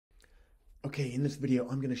Okay, in this video,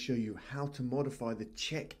 I'm going to show you how to modify the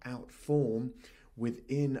checkout form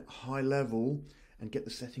within HighLevel and get the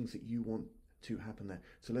settings that you want to happen there.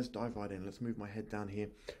 So let's dive right in. Let's move my head down here.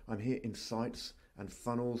 I'm here in sites and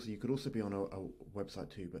funnels. You could also be on a website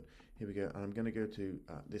too, but here we go. And I'm going to go to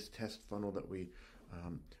this test funnel that we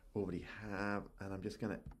already have, and I'm just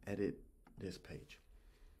going to edit this page.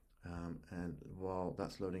 And while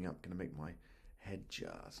that's loading up, I'm going to make my head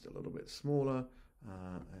just a little bit smaller.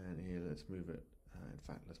 And here, let's move it. In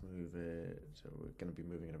fact, let's move it. So we're going to be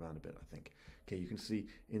moving it around a bit, I think. Okay, you can see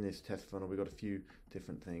in this test funnel, we've got a few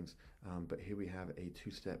different things. But here we have a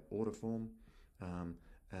two-step order form.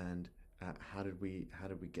 And how did we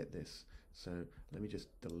get this? So let me just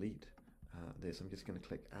delete this. I'm just going to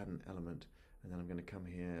click add an element. And then I'm going to come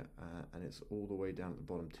here and it's all the way down at the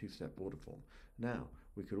bottom, two-step order form. Now,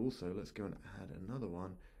 we could also, let's go and add another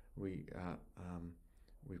one. We've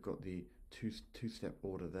got the two-step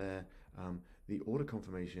order there. The order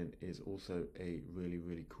confirmation is also a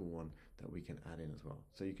really cool one that we can add in as well.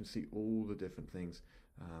 So you can see all the different things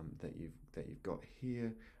that you've got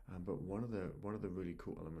here. But one of the really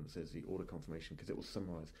cool elements is the order confirmation, because it will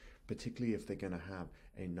summarize, particularly if they're going to have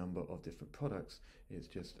a number of different products. It's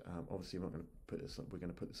just obviously we're going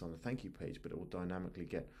to put this on the thank you page, but it will dynamically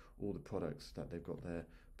get all the products that they've got there,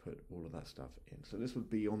 put all of that stuff in. So this would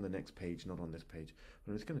be on the next page, not on this page.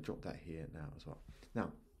 But I'm just going to drop that here now as well.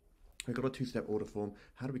 Now, we've got a two-step order form.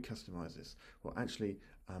 How do we customize this? Well, actually,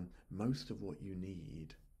 most of what you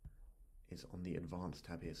need is on the advanced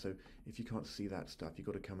tab here. So if you can't see that stuff, you've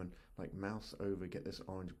got to come and like mouse over, get this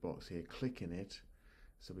orange box here, click in it.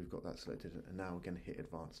 So we've got that selected, and now we're going to hit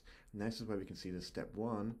advanced. And this is where we can see the step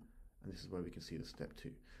 1, and this is where we can see the step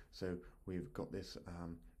 2. So we've got this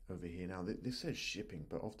over here. Now this says shipping,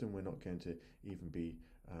 but often we're not going to even be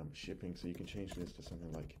shipping. So you can change this to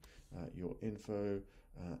something like your info.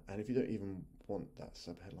 And if you don't even want that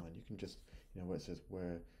subheadline, you can just, where it says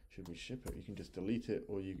where should we ship it, you can just delete it,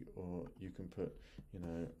 or you can put,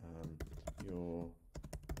 your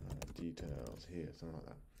details here, something like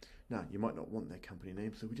that. Now you might not want their company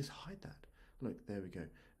name, so we just hide that. Look, there we go.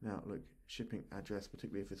 Now look, shipping address,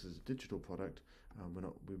 particularly if this is a digital product,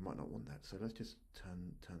 we might not want that. So let's just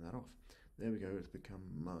turn that off. There we go. It's become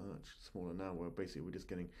much smaller now. Where basically we're just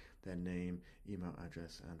getting their name, email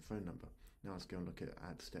address, and phone number. Now let's go and look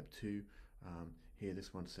at step 2. Here,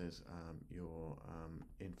 this one says your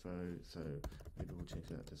info. So maybe we'll change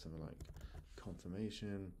that to something like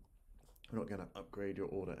confirmation. We're not going to upgrade your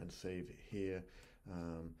order and save here.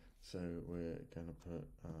 So we're going to put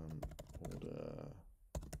order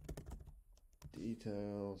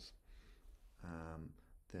details.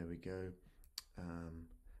 There we go.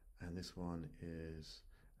 And this one is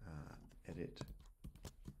edit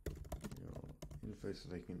your info, so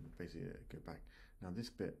they can basically go back. Now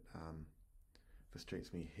this bit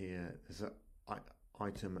frustrates me here. There's an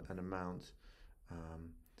item and amount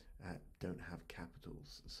don't have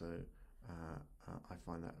capitals, so I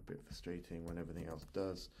find that a bit frustrating when everything else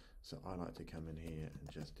does. So I like to come in here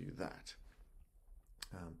and just do that.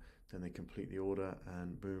 Then they complete the order,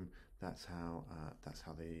 and boom, that's how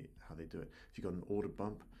they do it. If you've got an order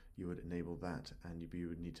bump, you would enable that, and you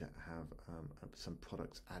would need to have some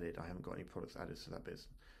products added. I haven't got any products added, so that bit's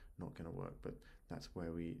not going to work. But that's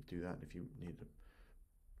where we do that. If you need to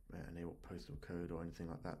enable postal code or anything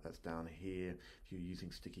like that, that's down here. If you're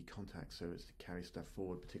using sticky contacts, so it's to carry stuff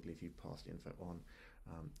forward, particularly if you've passed info on,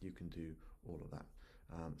 you can do all of that.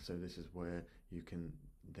 So this is where you can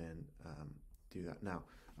then do that. Now,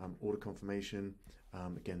 order confirmation,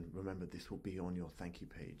 again, remember this will be on your thank you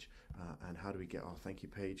page. And how do we get our thank you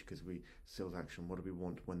page? Because sales action, what do we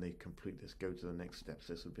want when they complete this? Go to the next step.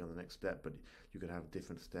 So this will be on the next step, but you could have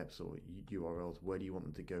different steps or URLs. Where do you want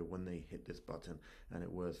them to go when they hit this button and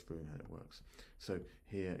it whirs through and it works? So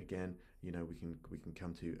here again, we can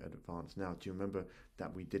come to advanced. Now, do you remember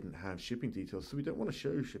that we didn't have shipping details? So we don't want to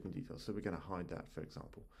show shipping details. So we're going to hide that, for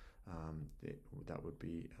example. That would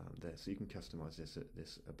be there. So you can customize this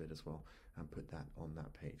a bit as well and put that on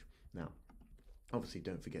that page. Now, obviously,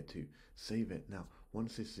 don't forget to save it. Now,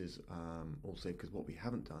 once this is all saved, because what we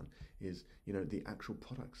haven't done is, the actual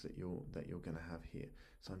products that you're going to have here.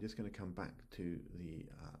 So I'm just going to come back to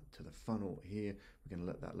the funnel here. We're going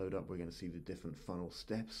to let that load up. We're going to see the different funnel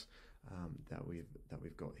steps that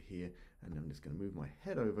we've got here, and I'm just going to move my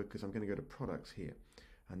head over because I'm going to go to products here,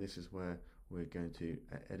 and this is where we're going to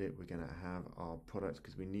edit. We're going to have our products,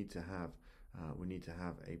 because we need to have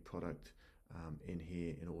a product in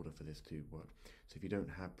here in order for this to work. So if you don't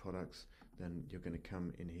have products, then you're going to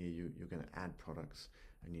come in here. You're going to add products,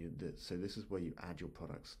 and so this is where you add your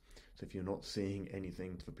products. So if you're not seeing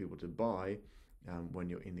anything for people to buy, when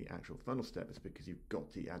you're in the actual funnel step, it's because you've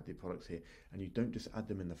got to add the products here, and you don't just add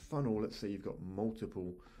them in the funnel. Let's say you've got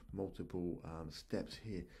multiple steps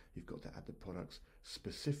here. You've got to add the products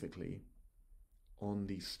specifically on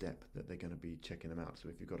the step that they're going to be checking them out. So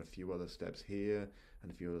if you've got a few other steps here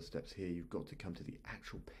and a few other steps here, you've got to come to the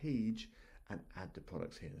actual page and add the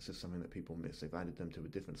products here. This is something that people miss. They've added them to a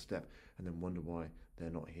different step and then wonder why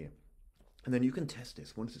they're not here. And then you can test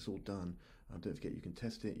this. Once it's all done, don't forget you can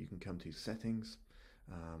test it. You can come to settings,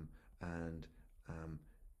 and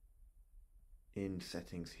in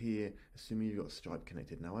settings here, assuming you've got Stripe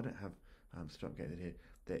connected. Now I don't have Stripe connected here.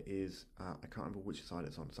 There is, I can't remember which side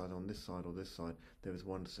it's on. It's either on this side or this side. There is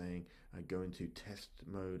one saying go into test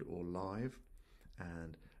mode or live,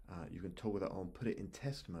 and you can toggle that on, put it in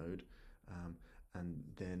test mode, and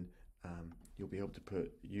then you'll be able to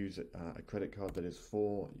use a credit card that is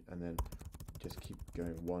 4, and then just keep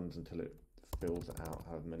going ones until it fills out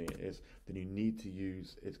however many it is. Then you need to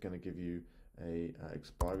use, it's going to give you a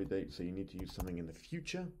expiry date, so you need to use something in the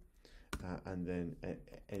future, and then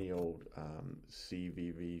any old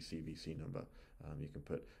CVC number you can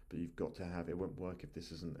put, but you've got to have, it won't work if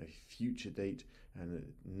this isn't a future date, and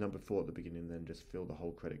number 4 at the beginning, then just fill the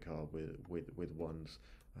whole credit card with ones.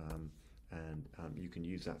 And you can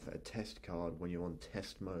use that for a test card when you're on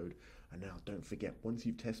test mode. And now don't forget, once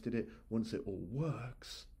you've tested it, once it all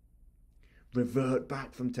works, revert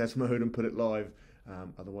back from test mode and put it live.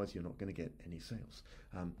 Otherwise you're not going to get any sales.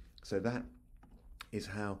 So that is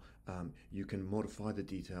how you can modify the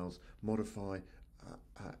details, modify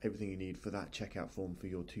everything you need for that checkout form for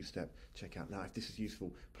your 2-step checkout. Now, if this is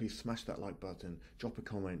useful, please smash that like button, drop a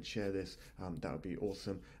comment, share this. That would be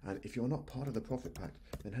awesome. And if you're not part of the Profit Pact,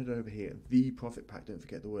 then head over here, the Profit Pact. Don't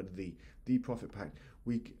forget the word the Profit Pact.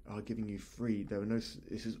 We are giving you free. This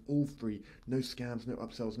is all free. No scams, no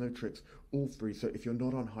upsells, no tricks. All free. So if you're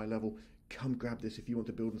not on HighLevel, come grab this. If you want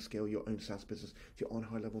to build and scale your own SaaS business, if you're on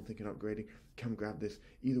HighLevel and thinking of upgrading, come grab this.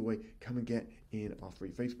 Either way, come and get in our free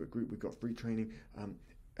Facebook group. We've got free training.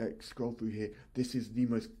 Scroll through here. This is the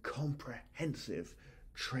most comprehensive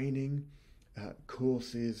training,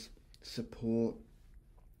 courses, support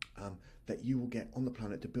that you will get on the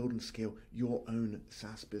planet to build and scale your own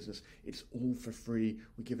SaaS business. It's all for free.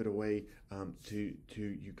 We give it away to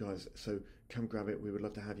you guys. So come grab it. We would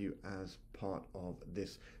love to have you as part of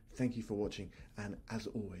this. Thank you for watching, and as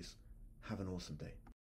always, have an awesome day.